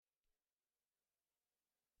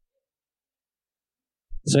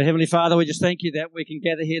So, Heavenly Father, we just thank you that we can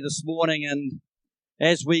gather here this morning, and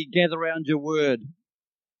as we gather around your word,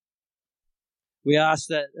 we ask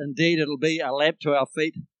that indeed it'll be a lamp to our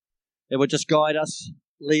feet. It will just guide us,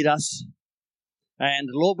 lead us. And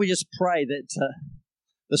Lord, we just pray that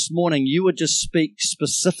this morning you would just speak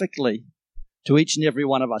specifically to each and every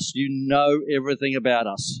one of us. You know everything about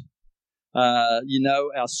us. You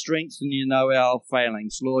know our strengths and you know our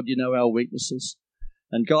failings. Lord, you know our weaknesses.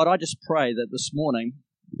 And God, I just pray that this morning,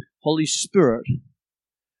 Holy Spirit,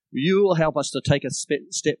 you will help us to take a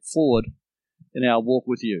step forward in our walk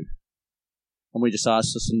with you. And we just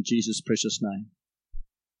ask this in Jesus' precious name.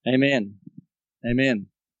 Amen. Amen.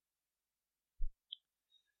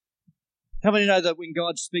 How many know that when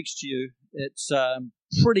God speaks to you, it's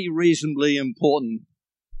pretty reasonably important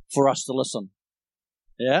for us to listen?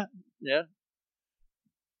 Yeah? Yeah?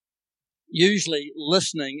 Usually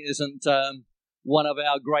listening isn't one of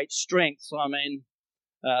our great strengths. I mean,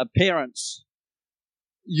 parents,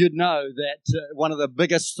 you'd know that one of the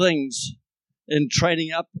biggest things in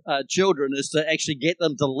training up children is to actually get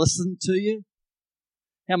them to listen to you.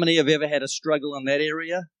 How many have ever had a struggle in that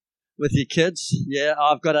area with your kids? Yeah,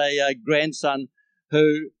 I've got a grandson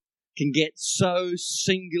who can get so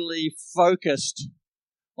singularly focused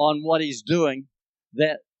on what he's doing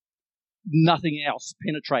that nothing else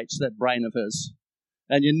penetrates that brain of his.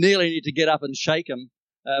 And you nearly need to get up and shake him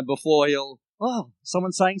before he'll,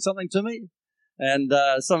 someone's saying something to me? And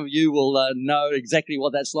some of you will know exactly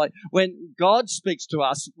what that's like. When God speaks to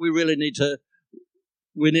us, we really need to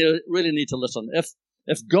listen.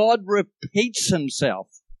 If God repeats himself,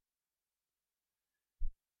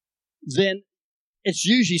 then it's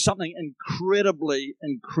usually something incredibly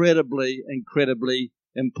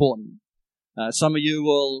important. Some of you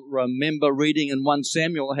will remember reading in 1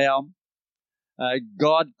 Samuel how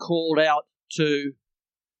God called out to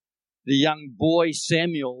the young boy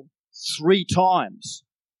Samuel 3 times,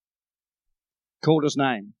 called his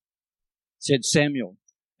name, said Samuel,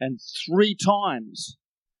 and 3 times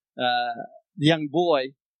the young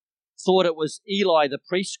boy thought it was Eli the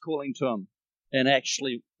priest calling to him, and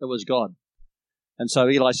actually it was God. And so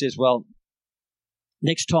Eli says, well,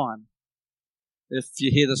 next time, if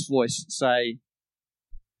you hear this voice, say,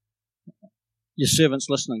 your servant's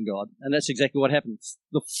listening, God. And that's exactly what happened.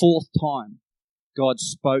 The 4th time, God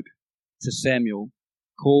spoke to Samuel,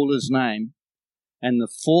 called his name, and the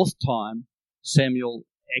 4th time, Samuel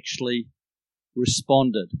actually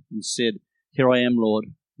responded and said, here I am, Lord,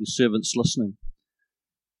 your servant's listening.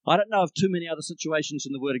 I don't know of too many other situations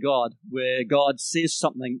in the Word of God where God says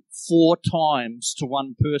something 4 times to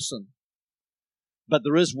one person, but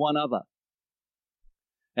there is one other.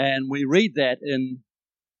 And we read that in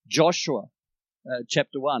Joshua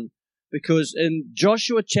chapter 1, because in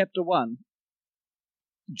Joshua chapter 1,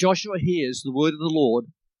 Joshua hears the word of the Lord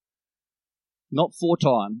not 4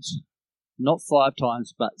 times, not 5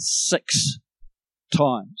 times, but 6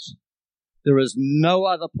 times. There is no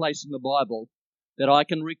other place in the Bible that I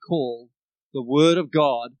can recall the word of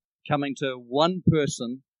God coming to one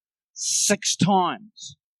person 6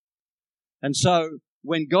 times. And so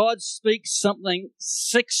when God speaks something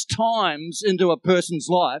 6 times into a person's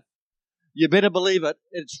life, you better believe it.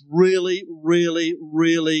 It's really, really,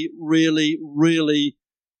 really, really, really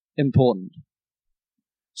important.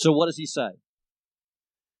 So what does he say?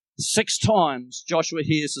 6 times Joshua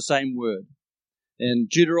hears the same word. In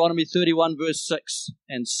Deuteronomy 31 verse 6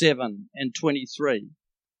 and 7 and 23.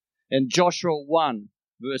 In Joshua 1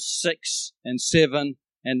 verse 6 and 7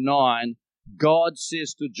 and 9, God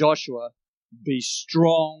says to Joshua, be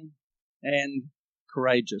strong and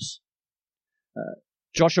courageous.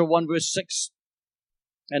 Joshua 1 verse 6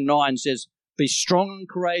 and 9 says, be strong and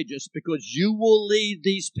courageous because you will lead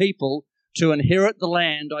these people to inherit the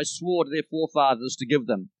land I swore to their forefathers to give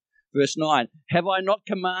them. Verse 9, have I not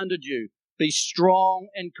commanded you? Be strong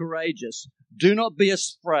and courageous. Do not be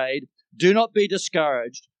afraid. Do not be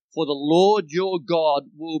discouraged, for the Lord your God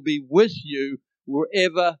will be with you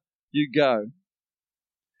wherever you go.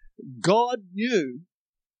 God knew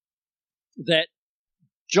that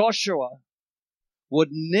Joshua would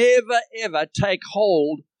never, ever take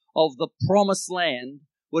hold of the promised land,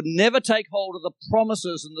 would never take hold of the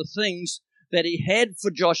promises and the things that he had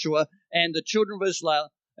for Joshua and the children of Israel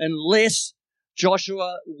unless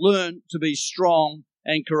Joshua learned to be strong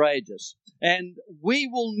and courageous. And we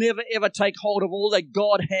will never, ever take hold of all that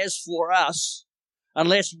God has for us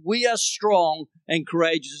unless we are strong and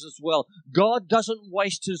courageous as well. God doesn't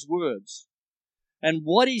waste his words. And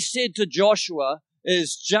what he said to Joshua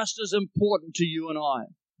is just as important to you and I.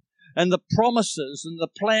 And the promises and the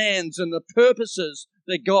plans and the purposes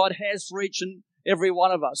that God has for each and every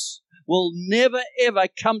one of us. will never, ever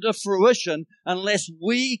come to fruition unless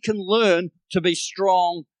we can learn to be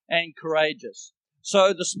strong and courageous.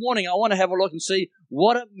 So this morning, I want to have a look and see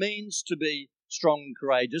what it means to be strong and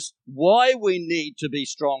courageous, why we need to be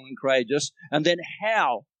strong and courageous, and then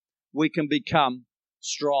how we can become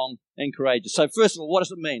strong and courageous. So first of all, what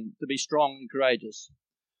does it mean to be strong and courageous?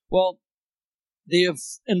 Well, the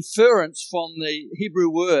inference from the Hebrew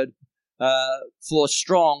word for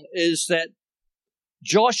strong is that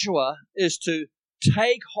Joshua is to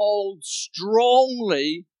take hold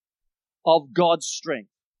strongly of God's strength.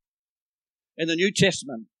 In the New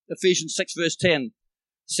Testament, Ephesians 6 verse 10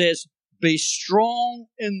 says, "Be strong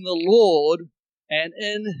in the Lord and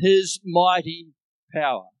in His mighty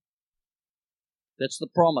power." That's the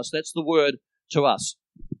promise. That's the word to us.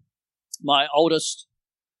 My oldest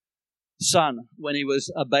son, when he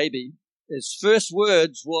was a baby, his first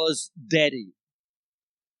words was "daddy."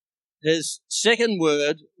 His second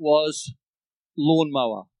word was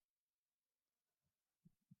lawnmower.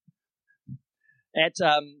 At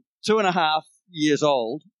 2.5 years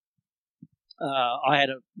old, I had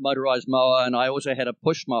a motorized mower and I also had a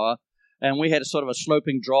push mower, and we had a sort of a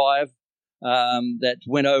sloping drive that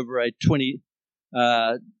went over a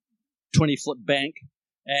 20-foot bank.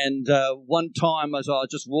 And one time as I was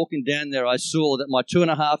just walking down there, I saw that my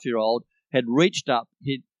 2.5-year-old had reached up,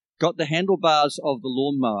 he'd got the handlebars of the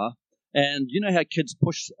lawnmower, and you know how kids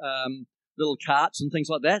push little carts and things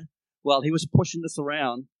like that? Well, he was pushing this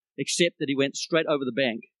around, except that he went straight over the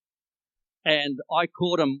bank. And I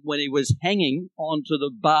caught him when he was hanging onto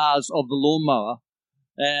the bars of the lawnmower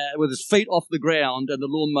with his feet off the ground, and the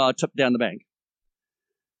lawnmower tipped down the bank.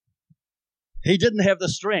 He didn't have the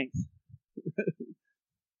strength.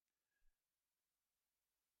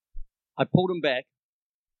 I pulled him back,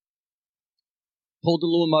 pulled the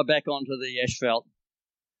lawnmower back onto the asphalt,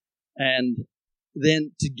 and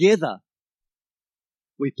then together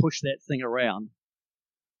we pushed that thing around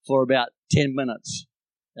for about 10 minutes,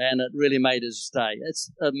 and it really made his day.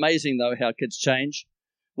 It's amazing, though, how kids change.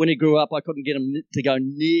 When he grew up, I couldn't get him to go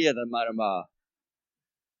near the mower.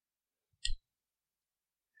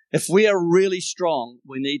 If we are really strong,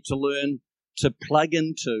 we need to learn to plug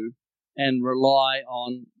into and rely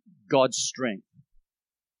on God's strength.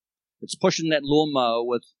 It's pushing that lawnmower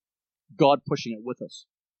with God pushing it with us.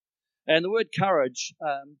 And the word courage,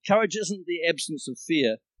 courage isn't the absence of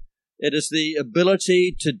fear. It is the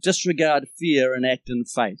ability to disregard fear and act in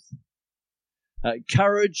faith.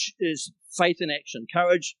 Courage is faith in action.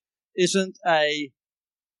 Courage isn't a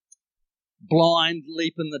blind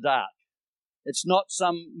leap in the dark. It's not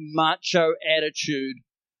some macho attitude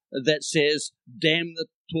that says, damn the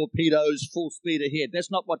torpedoes, full speed ahead.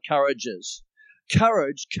 That's not what courage is.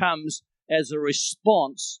 Courage comes as a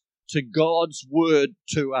response to God's word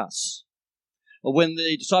to us. When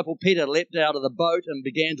the disciple Peter leapt out of the boat and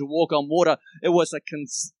began to walk on water, it was a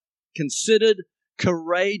considered,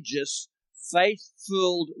 courageous,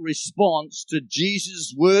 faith-filled response to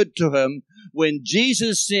Jesus' word to him. When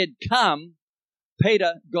Jesus said, come,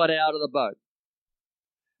 Peter got out of the boat.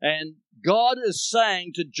 And God is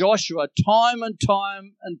saying to Joshua time and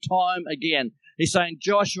time and time again, He's saying,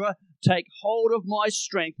 Joshua, take hold of my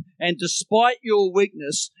strength, and despite your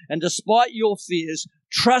weakness and despite your fears,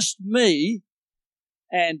 trust me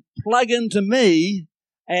and plug into me,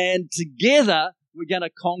 and together we're going to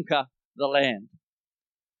conquer the land.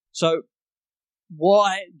 So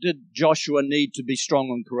why did Joshua need to be strong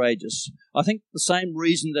and courageous? I think the same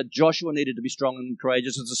reason that Joshua needed to be strong and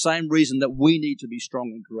courageous is the same reason that we need to be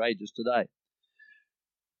strong and courageous today.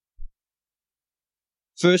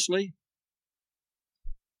 Firstly,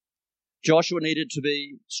 Joshua needed to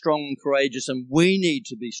be strong and courageous, and we need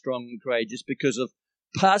to be strong and courageous because of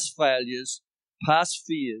past failures, past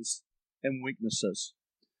fears, and weaknesses.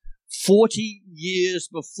 40 years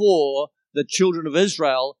before, the children of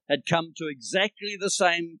Israel had come to exactly the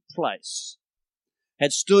same place,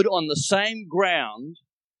 had stood on the same ground,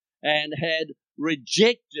 and had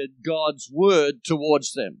rejected God's word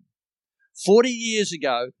towards them. 40 years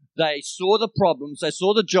ago, they saw the problems, they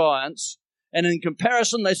saw the giants, and in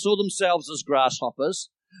comparison, they saw themselves as grasshoppers.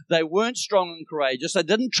 They weren't strong and courageous. They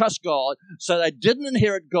didn't trust God, so they didn't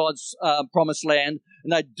inherit God's promised land,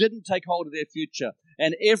 and they didn't take hold of their future.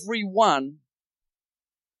 And every one,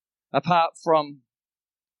 apart from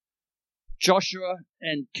Joshua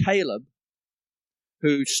and Caleb,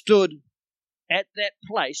 who stood at that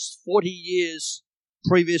place 40 years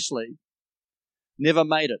previously, never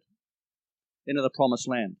made it into the promised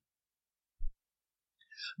land.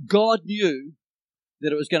 God knew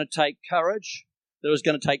that it was going to take courage, that it was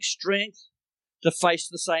going to take strength to face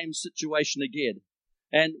the same situation again.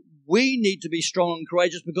 And we need to be strong and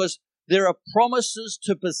courageous because There are promises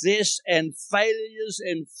to possess, and failures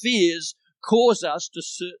and fears cause us to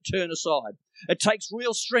turn aside. It takes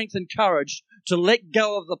real strength and courage to let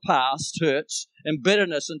go of the past hurts and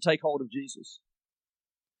bitterness and take hold of Jesus.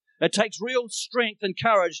 It takes real strength and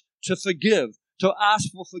courage to forgive, to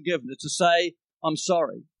ask for forgiveness, to say, I'm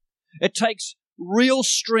sorry. It takes real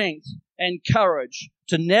strength and courage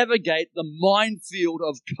to navigate the minefield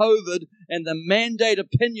of COVID and the mandate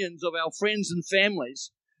opinions of our friends and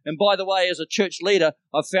families. And by the way, as a church leader,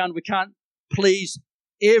 I've found we can't please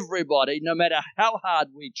everybody, no matter how hard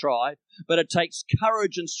we try, but it takes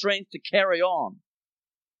courage and strength to carry on.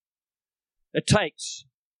 It takes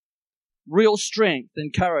real strength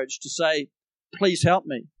and courage to say, please help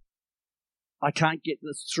me. I can't get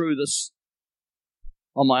through this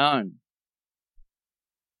on my own.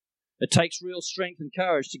 It takes real strength and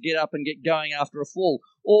courage to get up and get going after a fall.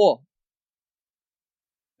 Or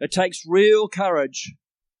it takes real courage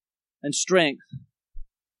and strength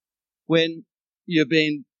when you've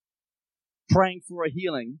been praying for a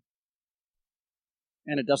healing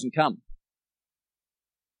and it doesn't come.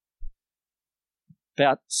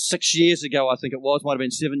 About 6 years ago, I think it was, might have been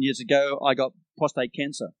 7 years ago, I got prostate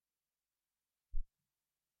cancer.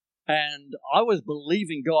 And I was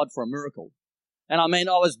believing God for a miracle. And I mean,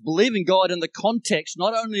 I was believing God in the context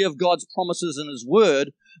not only of God's promises in His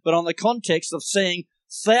Word, but on the context of seeing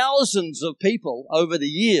thousands of people over the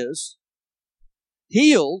years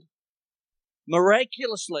healed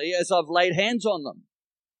miraculously as I've laid hands on them.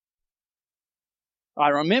 I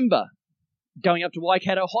remember going up to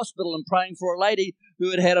Waikato Hospital and praying for a lady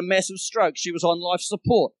who had had a massive stroke. She was on life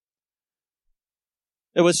support.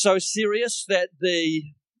 It was so serious that the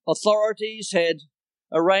authorities had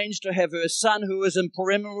arranged to have her son, who was in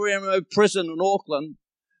Palermo prison in Auckland,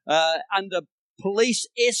 under police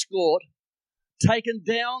escort, taken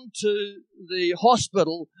down to the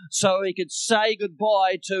hospital so he could say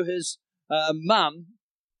goodbye to his mum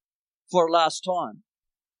for a last time.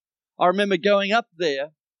 I remember going up there,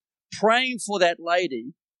 praying for that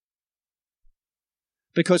lady,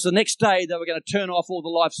 because the next day they were going to turn off all the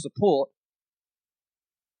life support.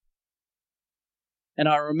 And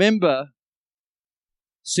I remember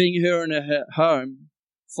seeing her in her home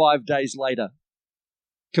 5 days later,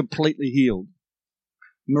 completely healed,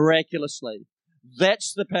 miraculously.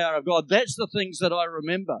 That's the power of God. That's the things that I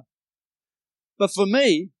remember. But for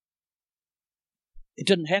me, it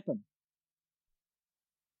didn't happen.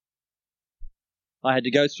 I had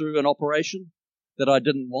to go through an operation that I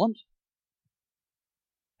didn't want.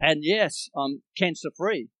 And yes, I'm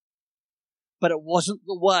cancer-free. But it wasn't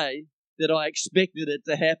the way that I expected it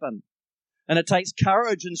to happen. And it takes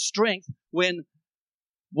courage and strength when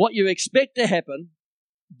what you expect to happen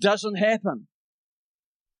doesn't happen.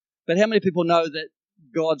 But how many people know that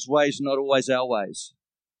God's ways are not always our ways?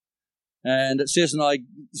 And it says in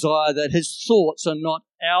Isaiah that His thoughts are not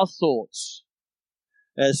our thoughts.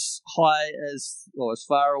 As high as, or as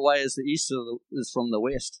far away as the east is from the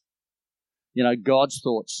west. You know, God's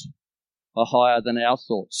thoughts are higher than our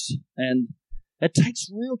thoughts. And it takes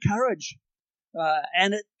real courage.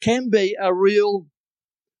 And it can be a real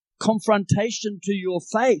confrontation to your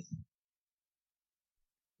faith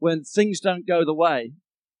when things don't go the way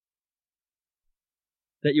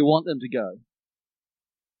that you want them to go.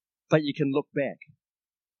 But you can look back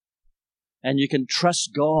and you can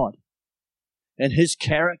trust God and His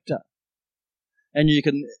character, and you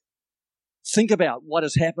can think about what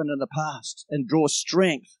has happened in the past and draw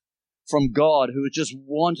strength from God, who is just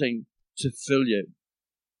wanting to fill you.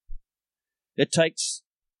 It takes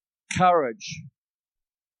courage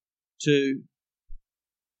to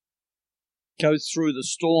go through the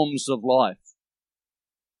storms of life.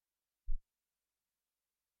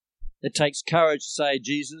 It takes courage to say,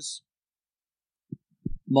 Jesus,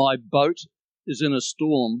 my boat is in a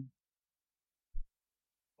storm.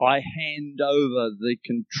 I hand over the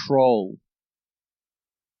control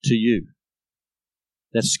to you.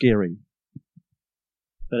 That's scary.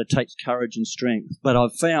 But it takes courage and strength. But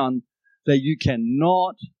I've found that you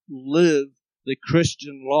cannot live the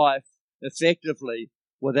Christian life effectively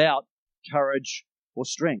without courage or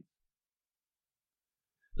strength.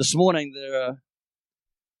 This morning, there are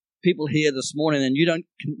people here this morning, and you don't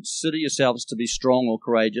consider yourselves to be strong or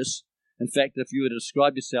courageous. In fact, if you were to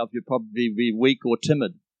describe yourself, you'd probably be weak or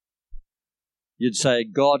timid. You'd say,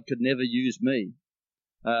 God could never use me.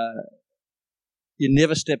 You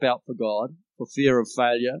never step out for God for fear of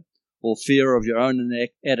failure or fear of your own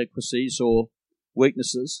inadequacies or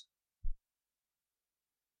weaknesses.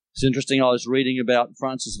 It's interesting, I was reading about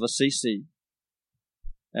Francis of Assisi,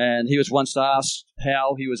 and he was once asked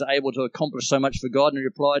how he was able to accomplish so much for God, and he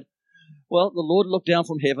replied, Well, the Lord looked down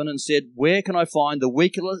from heaven and said, where can I find the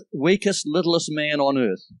weakest, littlest man on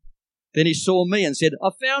earth? Then he saw me and said,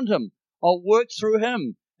 I found him. I'll work through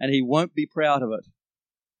him, and he won't be proud of it.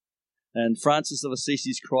 And Francis of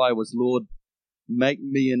Assisi's cry was, Lord, make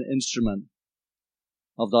me an instrument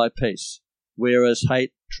of thy peace, whereas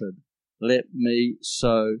hatred, let me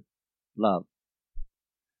sow love.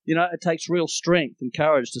 You know, it takes real strength and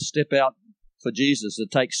courage to step out for Jesus.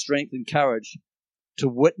 It takes strength and courage to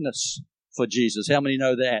witness for Jesus. How many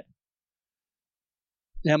know that?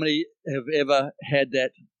 How many have ever had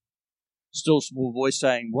that still small voice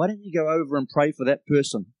saying, why don't you go over and pray for that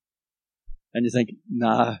person? And you think,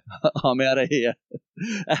 no, I'm out of here.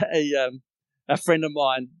 A friend of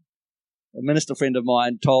mine, a minister friend of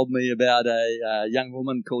mine, told me about a young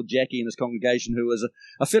woman called Jackie in his congregation who was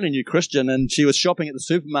a fairly new Christian, and she was shopping at the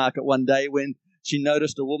supermarket one day when she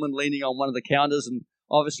noticed a woman leaning on one of the counters and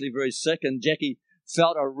obviously very sick, and Jackie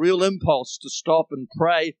felt a real impulse to stop and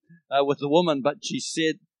pray with the woman, but she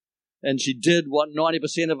said, and she did what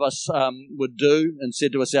 90% of us would do, and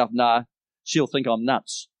said to herself, nah, she'll think I'm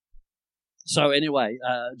nuts. So anyway,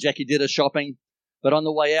 Jackie did her shopping, but on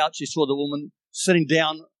the way out, she saw the woman sitting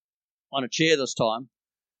down on a chair this time,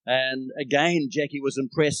 and again, Jackie was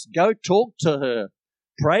impressed. Go talk to her,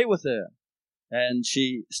 pray with her. And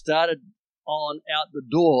she started on out the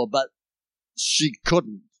door, but she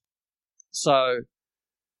couldn't. So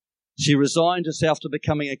she resigned herself to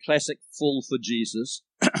becoming a classic fool for Jesus.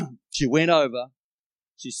 She went over,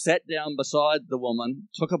 she sat down beside the woman,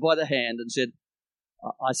 took her by the hand and said,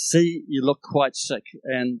 I see you look quite sick,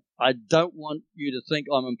 and I don't want you to think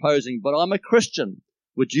I'm imposing, but I'm a Christian.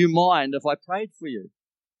 Would you mind if I prayed for you?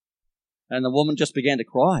 And the woman just began to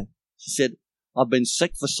cry. She said, I've been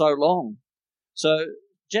sick for so long. So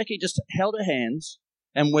Jackie just held her hands,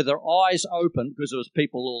 and with her eyes open, because there was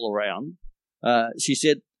people all around, she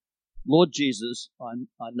said, Lord Jesus,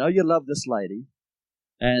 I know you love this lady,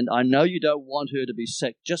 and I know you don't want her to be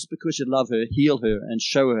sick. Just because you love her, heal her and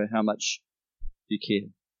show her how much you care.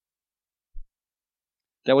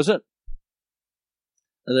 That was it.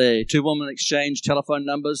 The two women exchanged telephone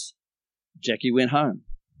numbers. Jackie went home.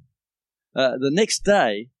 The next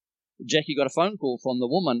day, Jackie got a phone call from the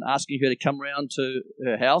woman asking her to come round to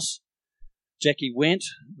her house. Jackie went.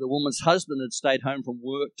 The woman's husband had stayed home from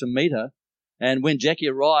work to meet her. And when Jackie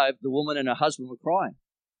arrived, the woman and her husband were crying.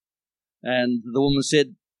 And the woman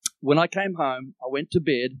said, when I came home, I went to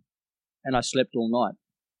bed and I slept all night.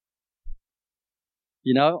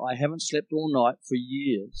 You know, I haven't slept all night for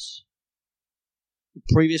years.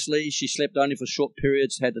 Previously, she slept only for short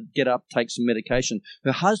periods, had to get up, take some medication.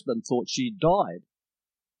 Her husband thought she died.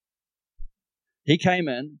 He came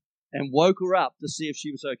in and woke her up to see if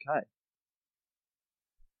she was okay.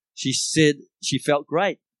 She said she felt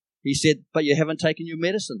great. He said, but you haven't taken your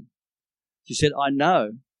medicine. She said, I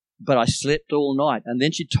know, but I slept all night. And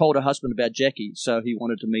then she told her husband about Jackie, so he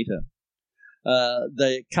wanted to meet her.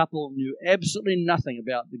 The couple knew absolutely nothing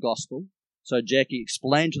about the gospel. So Jackie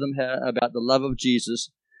explained to them about the love of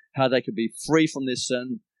Jesus, how they could be free from their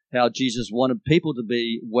sin, how Jesus wanted people to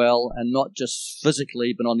be well, and not just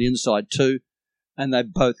physically, but on the inside too. And they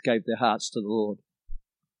both gave their hearts to the Lord.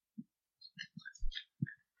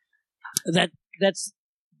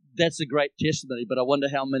 That's a great testimony, but I wonder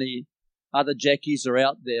how many other Jackies are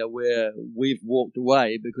out there where we've walked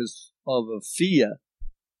away because of a fear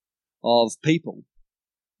of people,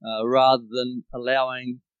 rather than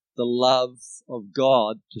allowing the love of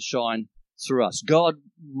God to shine through us. God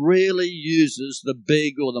really uses the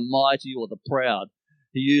big or the mighty or the proud.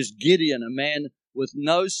 He used Gideon, a man with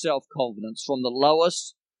no self-confidence, from the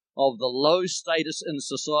lowest of the low status in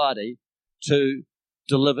society to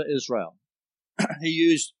deliver Israel. He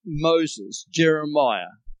used Moses,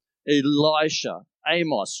 Jeremiah, Elisha,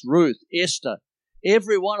 Amos, Ruth, Esther,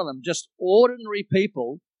 every one of them, just ordinary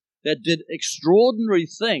people that did extraordinary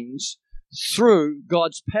things through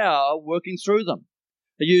God's power working through them.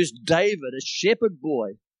 He used David, a shepherd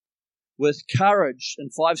boy, with courage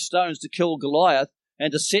and 5 stones to kill Goliath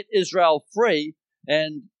and to set Israel free,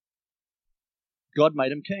 and God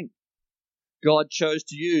made him king. God chose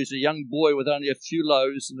to use a young boy with only a few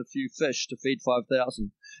loaves and a few fish to feed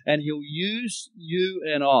 5,000. And he'll use you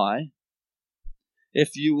and I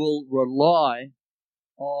if you will rely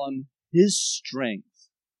on his strength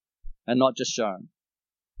and not just show him.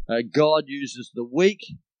 God uses the weak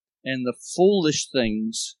and the foolish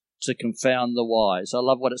things to confound the wise. I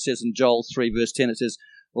love what it says in Joel 3 verse 10. It says,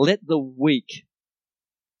 let the weak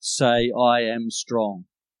say, I am strong.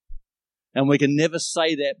 And we can never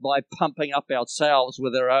say that by pumping up ourselves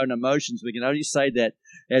with our own emotions. We can only say that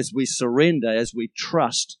as we surrender, as we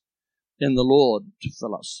trust in the Lord to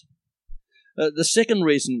fill us. The second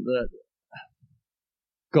reason that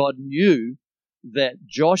God knew that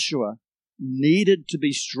Joshua needed to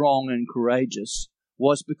be strong and courageous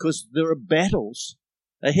was because there are battles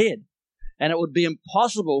ahead. And it would be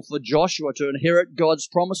impossible for Joshua to inherit God's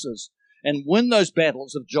promises and win those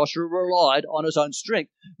battles if Joshua relied on his own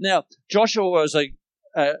strength. Now, Joshua was a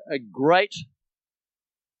great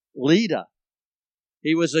leader.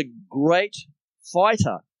 He was a great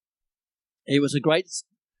fighter. He was a great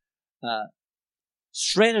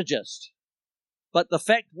strategist. But the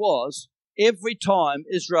fact was, every time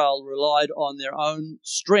Israel relied on their own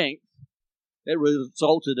strength, it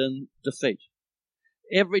resulted in defeat.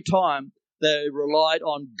 Every time they relied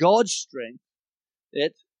on God's strength,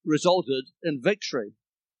 it resulted in victory.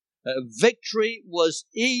 Victory was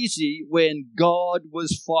easy when God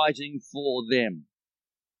was fighting for them.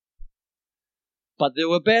 But there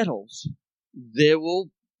were battles. There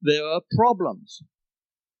were problems.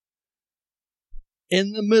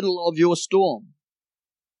 In the middle of your storm,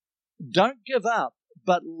 don't give up,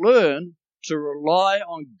 but learn to rely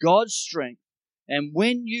on God's strength. And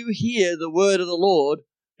when you hear the word of the Lord,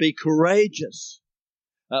 be courageous.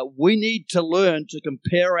 We need to learn to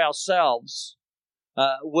compare ourselves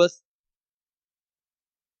with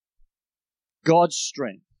God's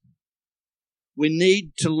strength. We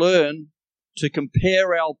need to learn to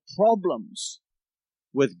compare our problems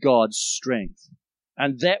with God's strength.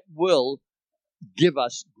 And that will give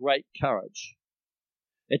us great courage.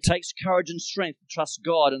 It takes courage and strength to trust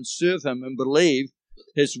God and serve Him and believe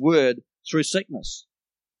His word through sickness.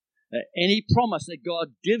 Any promise that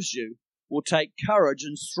God gives you will take courage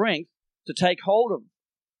and strength to take hold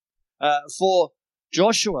of. For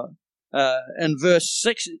Joshua, in verse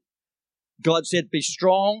 6, God said, "Be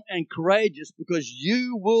strong and courageous, because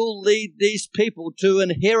you will lead these people to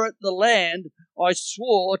inherit the land I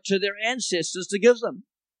swore to their ancestors to give them."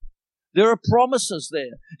 There are promises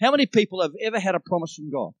there. How many people have ever had a promise from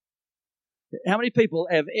God? How many people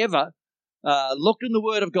have ever looked in the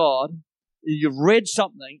Word of God, you've read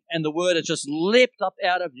something, and the Word has just leapt up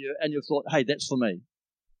out of you, and you've thought, hey, that's for me?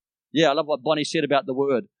 Yeah, I love what Bonnie said about the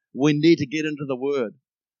Word. We need to get into the Word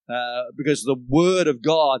because the Word of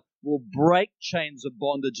God will break chains of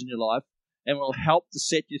bondage in your life and will help to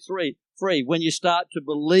set you free. When you start to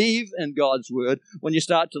believe in God's Word, when you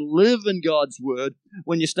start to live in God's Word,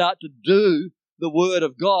 when you start to do the Word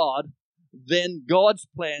of God, then God's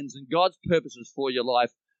plans and God's purposes for your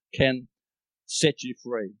life can set you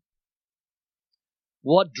free.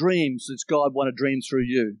 What dreams does God want to dream through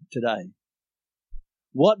you today?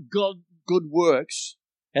 What good works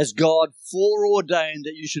has God foreordained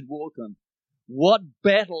that you should walk in? What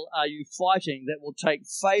battle are you fighting that will take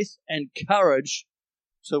faith and courage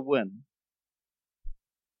to win?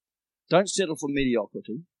 Don't settle for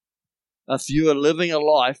mediocrity. If you are living a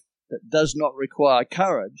life that does not require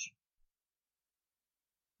courage,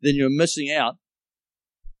 then you're missing out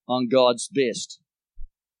on God's best.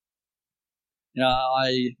 You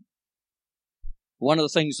know, one of the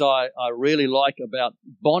things I really like about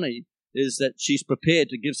Bonnie is that she's prepared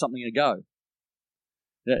to give something a go.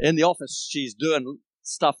 In the office, she's doing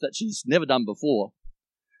stuff that she's never done before.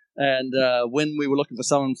 And when we were looking for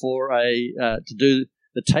someone to do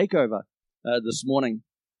the takeover this morning,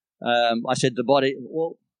 I said to Bonnie,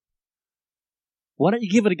 well, why don't you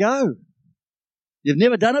give it a go? You've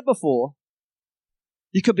never done it before.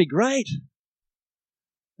 You could be great.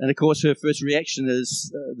 And of course, her first reaction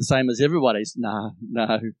is the same as everybody's. No.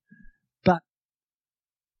 But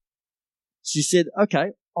she said,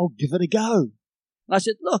 okay, I'll give it a go. And I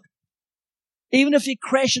said, look, even if you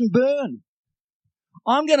crash and burn,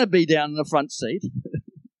 I'm going to be down in the front seat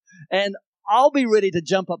and I'll be ready to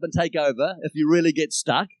jump up and take over if you really get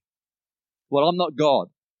stuck. Well, I'm not God.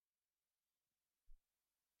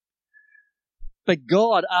 But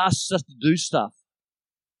God asks us to do stuff.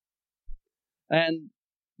 And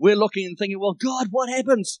we're looking and thinking, well, God, what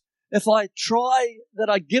happens if I try that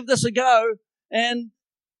I give this a go, and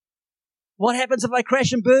what happens if I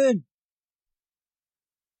crash and burn?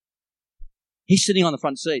 He's sitting on the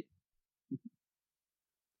front seat,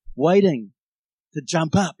 waiting to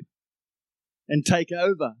jump up and take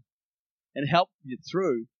over and help you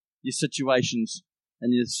through your situations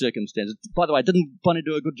and your circumstances. By the way, didn't Bonnie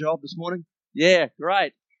do a good job this morning? Yeah,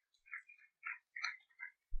 great.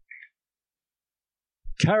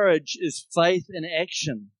 Courage is faith in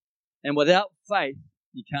action. And without faith,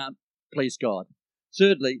 you can't please God.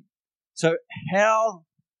 Thirdly, so how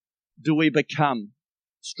do we become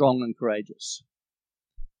strong and courageous?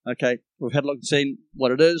 Okay, we've had a look and seen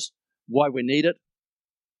what it is, why we need it.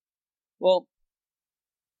 Well,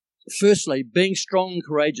 firstly, being strong and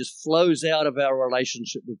courageous flows out of our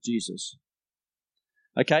relationship with Jesus.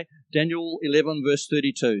 Okay, Daniel 11 verse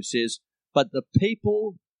 32 says, "But the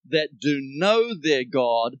people that do know their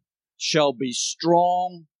God shall be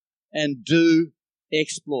strong and do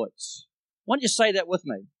exploits." Why don't you say that with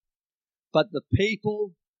me? But the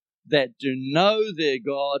people that do know their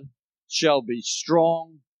God shall be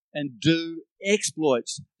strong and do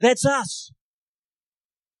exploits. That's us.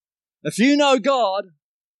 If you know God,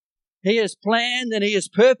 He has planned and He has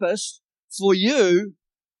purposed for you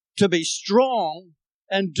to be strong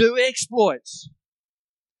and do exploits.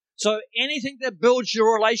 So anything that builds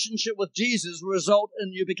your relationship with Jesus will result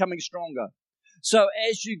in you becoming stronger. So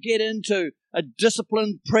as you get into a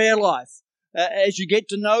disciplined prayer life, as you get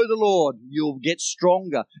to know the Lord, you'll get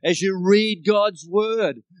stronger. As you read God's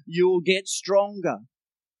Word, you'll get stronger.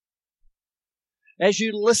 As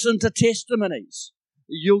you listen to testimonies,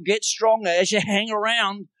 you'll get stronger. As you hang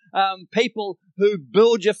around people who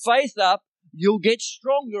build your faith up, you'll get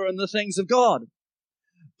stronger in the things of God.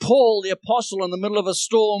 Paul, the apostle, in the middle of a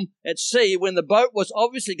storm at sea, when the boat was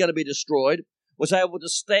obviously going to be destroyed, was able to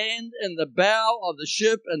stand in the bow of the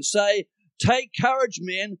ship and say, "Take courage,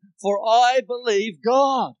 men, for I believe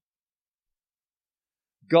God."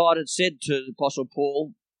 God had said to the apostle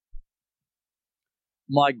Paul,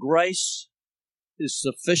 "My grace is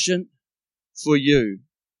sufficient for you,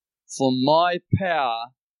 for my power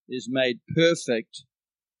is made perfect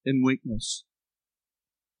in weakness."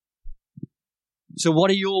 So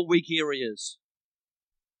what are your weak areas?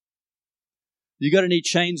 You got any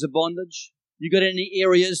chains of bondage? You got any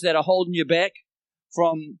areas that are holding you back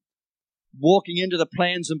from walking into the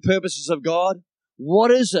plans and purposes of God?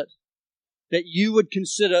 What is it that you would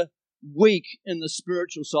consider weak in the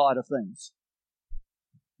spiritual side of things?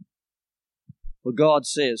 Well, God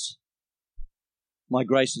says, "My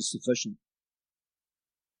grace is sufficient."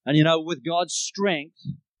 And you know, with God's strength,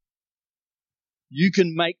 you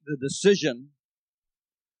can make the decision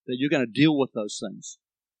that you're going to deal with those things.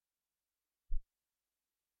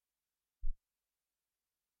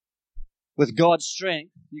 With God's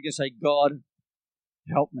strength, you can say, "God,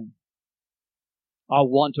 help me. I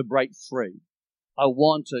want to break free. I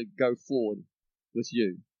want to go forward with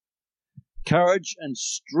you." Courage and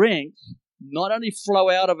strength not only flow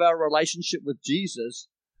out of our relationship with Jesus,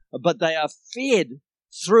 but they are fed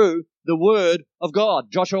through the Word of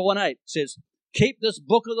God. Joshua 1:8 says, "Keep this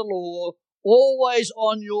book of the law always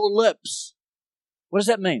on your lips." What does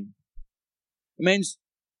that mean? It means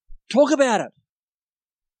talk about it.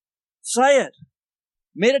 Say it.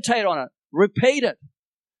 Meditate on it. Repeat it.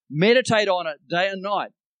 Meditate on it day and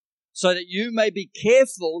night, so that you may be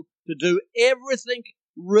careful to do everything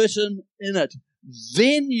written in it.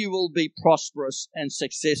 Then you will be prosperous and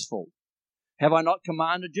successful. Have I not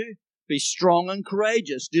commanded you? Be strong and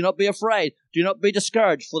courageous. Do not be afraid. Do not be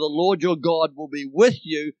discouraged, for the Lord your God will be with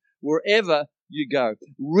you wherever you go.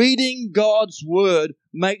 Reading God's Word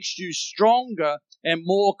makes you stronger and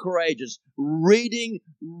more courageous. Reading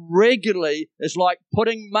regularly is like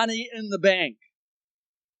putting money in the bank.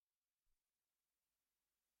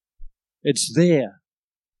 It's there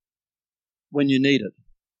when you need it.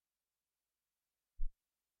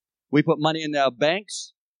 We put money in our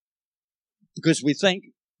banks because we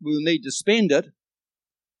think we'll need to spend it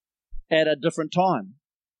at a different time.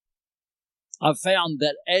 I've found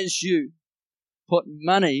that as you put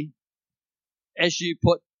money, as you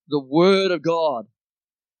put the Word of God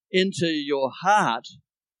into your heart,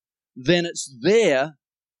 then it's there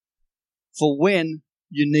for when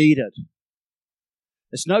you need it.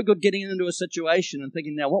 It's no good getting into a situation and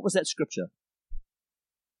thinking, "Now, what was that scripture?"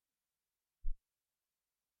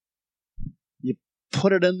 You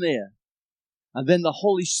put it in there, and then the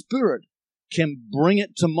Holy Spirit can bring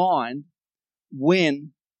it to mind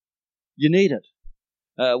when you need it.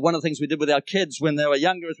 One of the things we did with our kids when they were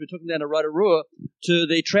younger is we took them down to Rotorua to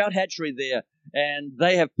the trout hatchery there, and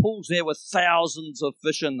they have pools there with thousands of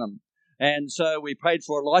fish in them. And so we paid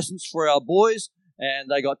for a license for our boys, and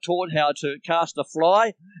they got taught how to cast a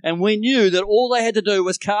fly, and we knew that all they had to do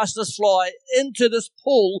was cast this fly into this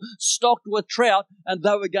pool stocked with trout, and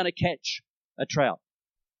they were going to catch a trout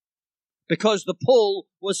because the pool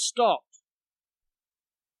was stocked.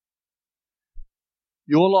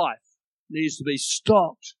 Your life needs to be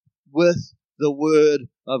stocked with the Word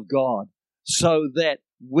of God, so that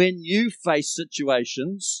when you face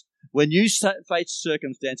situations, when you face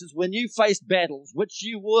circumstances, when you face battles, which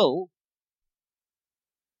you will,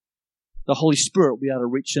 the Holy Spirit will be able to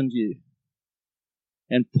reach into you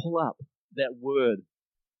and pull up that Word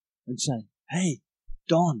and say, "Hey,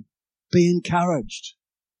 Don, be encouraged.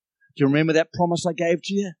 Do you remember that promise I gave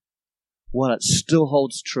to you? Well, it still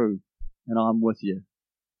holds true, and I'm with you."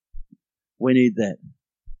 We need that.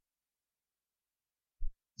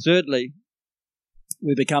 Thirdly,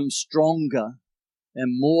 we become stronger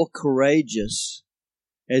and more courageous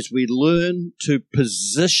as we learn to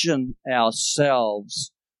position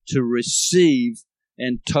ourselves to receive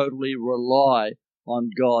and totally rely on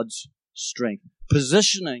God's strength.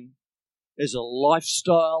 Positioning is a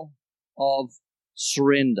lifestyle of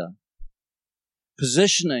surrender.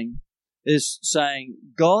 Positioning is saying,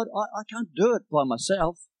 God, I can't do it by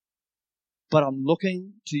myself, but I'm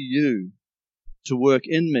looking to you to work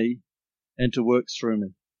in me and to work through me.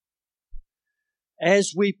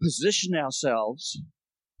 As we position ourselves,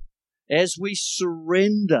 as we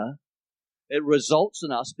surrender, it results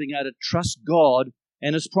in us being able to trust God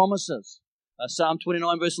and His promises. Psalm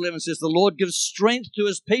 29 verse 11 says, the Lord gives strength to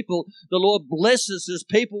His people. The Lord blesses His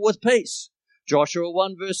people with peace. Joshua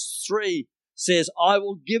 1 verse 3 says, I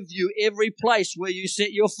will give you every place where you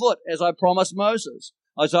set your foot, as I promised Moses.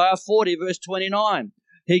 Isaiah 40 verse 29,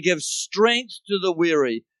 He gives strength to the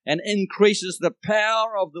weary and increases the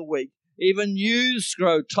power of the weak. Even youths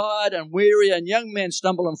grow tired and weary, and young men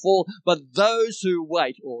stumble and fall. But those who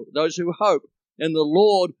wait, or those who hope in the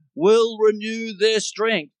Lord, will renew their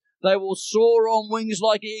strength. They will soar on wings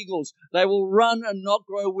like eagles. They will run and not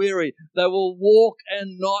grow weary. They will walk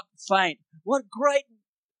and not faint. What great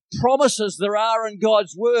promises there are in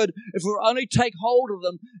God's Word if we only take hold of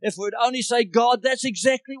them. If we'd only say, God, that's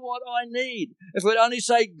exactly what I need. If we'd only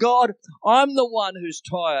say, God, I'm the one who's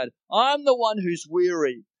tired. I'm the one who's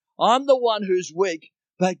weary. I'm the one who's weak.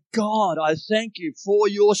 But God, I thank you for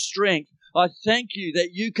your strength. I thank you that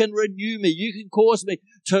you can renew me. You can cause me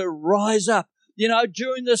to rise up. You know,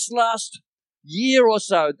 during this last year or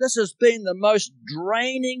so, this has been the most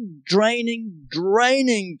draining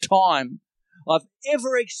time I've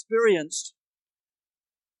ever experienced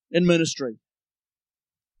in ministry.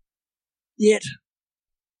 Yet,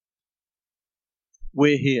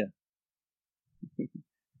 we're here.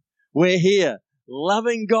 We're here,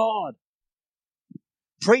 loving God,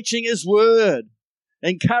 preaching His Word,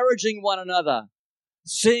 encouraging one another,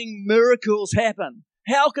 seeing miracles happen.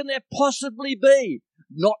 How can that possibly be?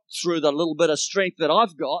 Not through the little bit of strength that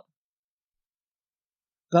I've got,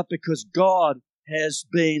 but because God has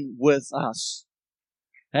been with us.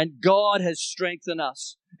 And God has strengthened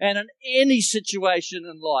us. And in any situation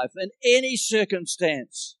in life, in any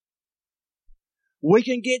circumstance, we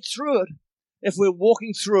can get through it if we're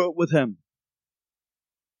walking through it with Him.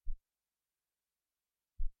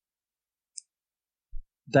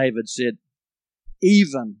 David said,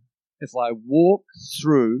 even if I walk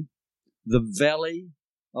through the valley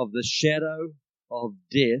of the shadow of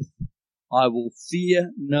death, I will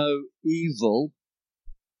fear no evil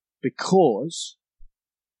because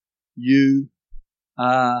you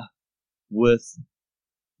are with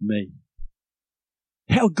me.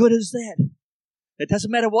 How good is that? It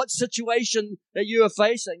doesn't matter what situation that you are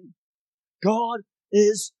facing. God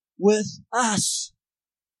is with us.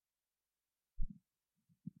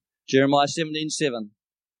 Jeremiah 17:7.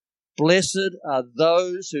 Blessed are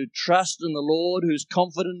those who trust in the Lord, whose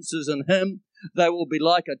confidence is in Him. They will be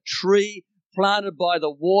like a tree planted by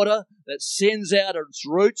the water that sends out its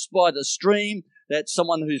roots by the stream. That's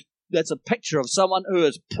a picture of someone who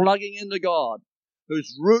is plugging into God,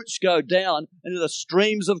 whose roots go down into the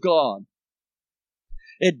streams of God.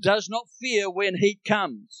 It does not fear when heat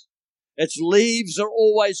comes. Its leaves are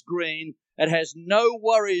always green. It has no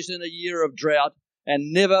worries in a year of drought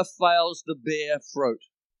and never fails to bear fruit.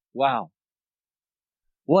 Wow.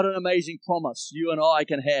 What an amazing promise you and I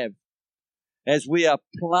can have as we are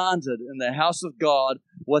planted in the house of God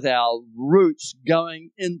with our roots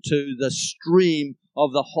going into the stream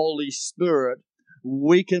of the Holy Spirit.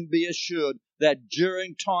 We can be assured that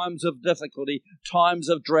during times of difficulty, times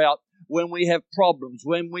of drought, when we have problems,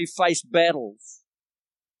 when we face battles,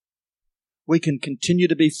 we can continue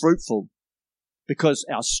to be fruitful because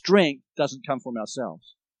our strength doesn't come from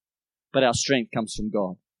ourselves, but our strength comes from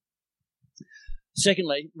God.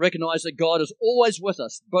 Secondly, recognize that God is always with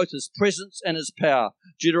us, both His presence and His power.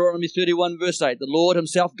 Deuteronomy 31 verse 8, the Lord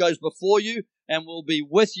Himself goes before you and will be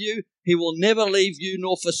with you. He will never leave you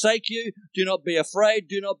nor forsake you. Do not be afraid.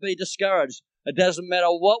 Do not be discouraged. It doesn't matter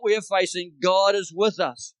what we are facing. God is with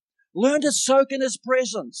us. Learn to soak in His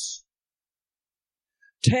presence.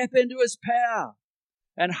 Tap into His power.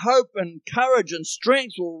 And hope and courage and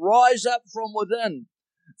strength will rise up from within.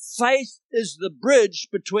 Faith is the bridge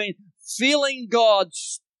between feeling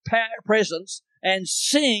God's presence and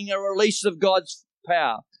seeing a release of God's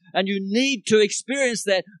power. And you need to experience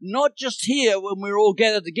that not just here when we're all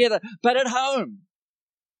gathered together, but at home.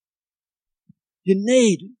 You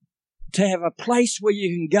need to have a place where you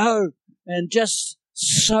can go and just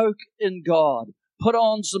soak in God. Put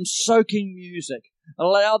on some soaking music.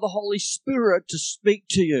 Allow the Holy Spirit to speak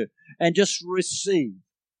to you and just receive.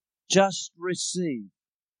 Just receive.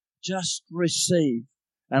 Just receive.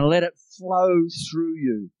 And let it flow through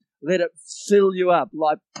you. Let it fill you up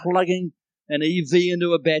like plugging an EV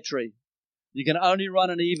into a battery. You can only run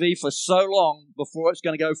an EV for so long before it's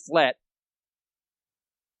going to go flat.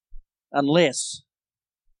 Unless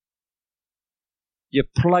you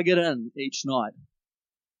plug it in each night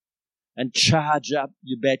and charge up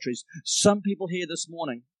your batteries. Some people here this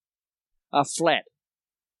morning are flat.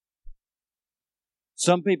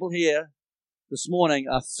 Some people here this morning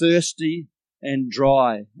are thirsty and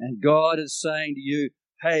dry. And God is saying to you,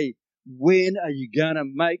 hey, when are you going to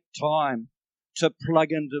make time to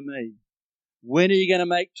plug into me? When are you going to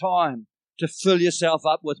make time to fill yourself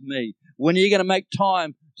up with me? When are you going to make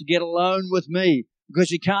time to get alone with me?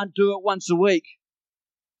 Because you can't do it once a week.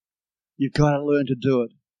 You've got to learn to do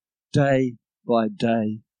it day by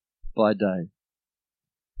day by day.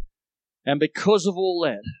 And because of all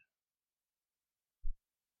that,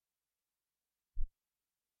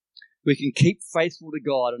 we can keep faithful to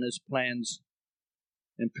God and His plans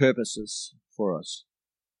and purposes for us.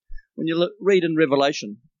 When you read in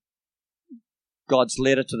Revelation, God's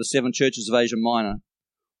letter to the 7 churches of Asia Minor,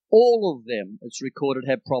 all of them, it's recorded,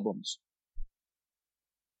 have problems.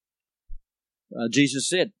 Jesus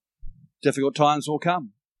said, difficult times will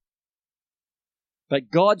come.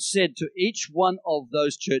 But God said to each one of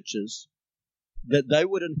those churches that they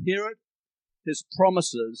would inherit His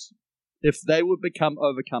promises if they would become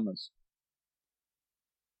overcomers.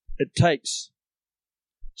 It takes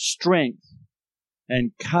strength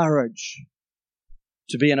and courage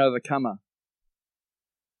to be an overcomer.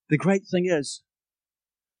 The great thing is,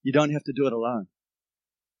 you don't have to do it alone.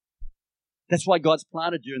 That's why God's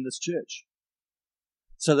planted you in this church.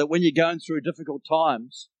 So that when you're going through difficult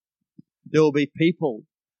times, there will be people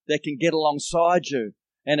that can get alongside you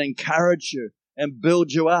and encourage you and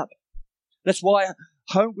build you up. That's why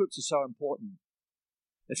home groups are so important.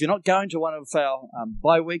 If you're not going to one of our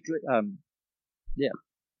bi-weekly,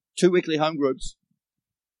 2 weekly home groups,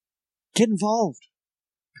 get involved.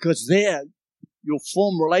 Because there you'll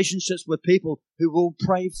form relationships with people who will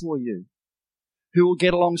pray for you, who will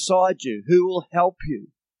get alongside you, who will help you.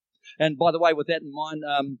 And by the way, with that in mind,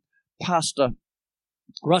 Pastor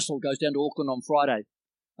Russell goes down to Auckland on Friday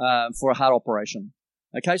for a heart operation.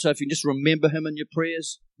 Okay, so if you just remember him in your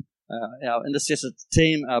prayers, our intercessor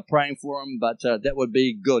team are praying for him, but that would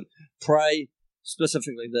be good. Pray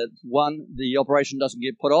specifically that, one, the operation doesn't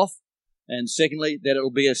get put off, and secondly, that it'll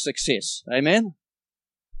be a success. Amen?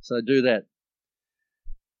 So do that.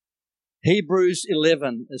 Hebrews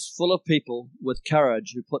 11 is full of people with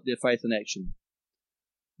courage who put their faith in action.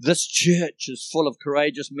 This church is full of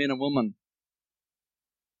courageous men and women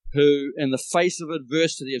who, in the face of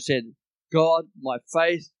adversity, have said, God, my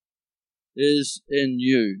faith is in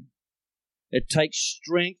you. It takes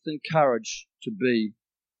strength and courage to be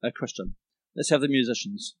a Christian. Let's have the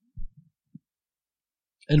musicians.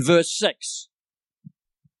 In verse 6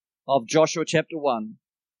 of Joshua chapter 1,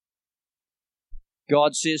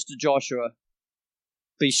 God says to Joshua,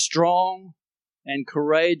 be strong and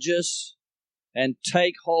courageous and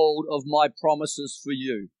take hold of my promises for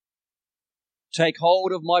you. Take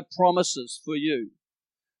hold of my promises for you.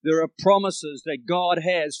 There are promises that God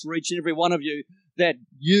has for each and every one of you that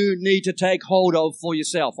you need to take hold of for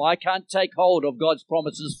yourself. I can't take hold of God's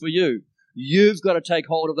promises for you. You've got to take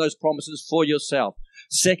hold of those promises for yourself.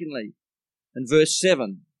 Secondly, in verse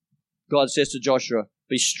 7, God says to Joshua,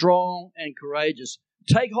 be strong and courageous.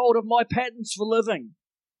 Take hold of my patterns for living.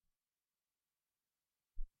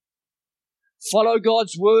 Follow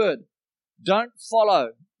God's word. Don't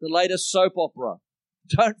follow the latest soap opera.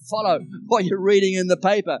 Don't follow what you're reading in the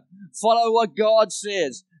paper. Follow what God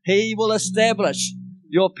says. He will establish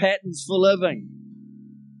your patterns for living.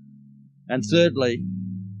 And thirdly,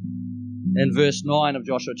 in verse 9 of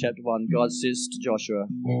Joshua chapter 1, God says to Joshua,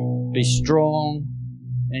 be strong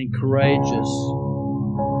and courageous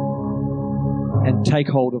and take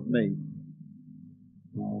hold of me.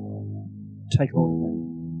 Take hold of me.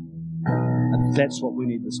 And that's what we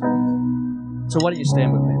need this morning. So why don't you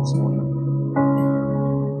stand with me this morning?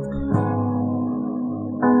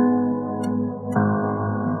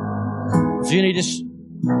 If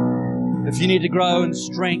you need to grow in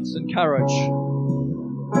strength and courage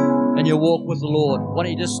in your walk with the Lord, why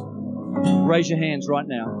don't you just raise your hands right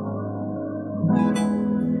now?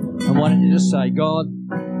 And why don't you just say, God,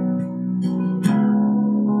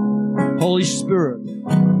 Holy Spirit,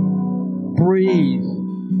 breathe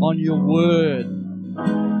on your word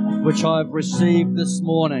which I've received this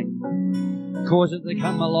morning. Cause it to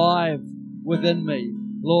come alive within me.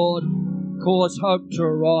 Lord, Cause hope to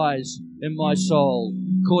arise in my soul.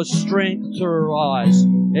 Cause strength to arise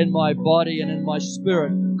in my body and in my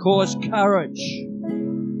spirit. Cause courage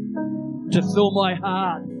to fill my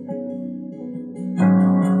heart.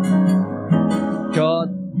 God,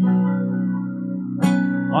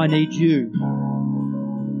 I need you.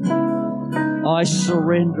 I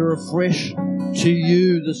surrender afresh to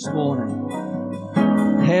you this morning.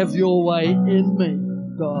 Have your way in me,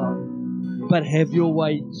 God, but have your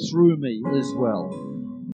way through me as well.